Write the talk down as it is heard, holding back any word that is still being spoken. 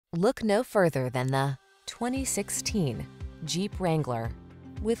Look no further than the 2016 Jeep Wrangler.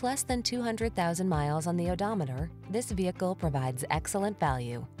 With less than 200,000 miles on the odometer, this vehicle provides excellent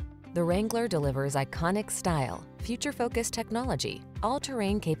value. The Wrangler delivers iconic style, future-focused technology,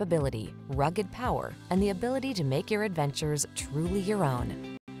 all-terrain capability, rugged power, and the ability to make your adventures truly your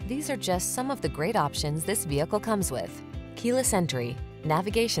own. These are just some of the great options this vehicle comes with: keyless entry,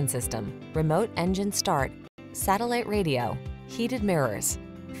 navigation system, remote engine start, satellite radio, heated mirrors,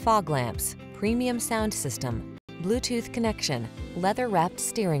 fog lamps, premium sound system, Bluetooth connection, leather-wrapped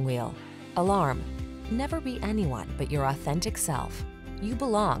steering wheel, alarm. Never be anyone but your authentic self. You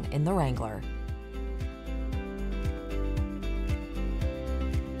belong in the Wrangler.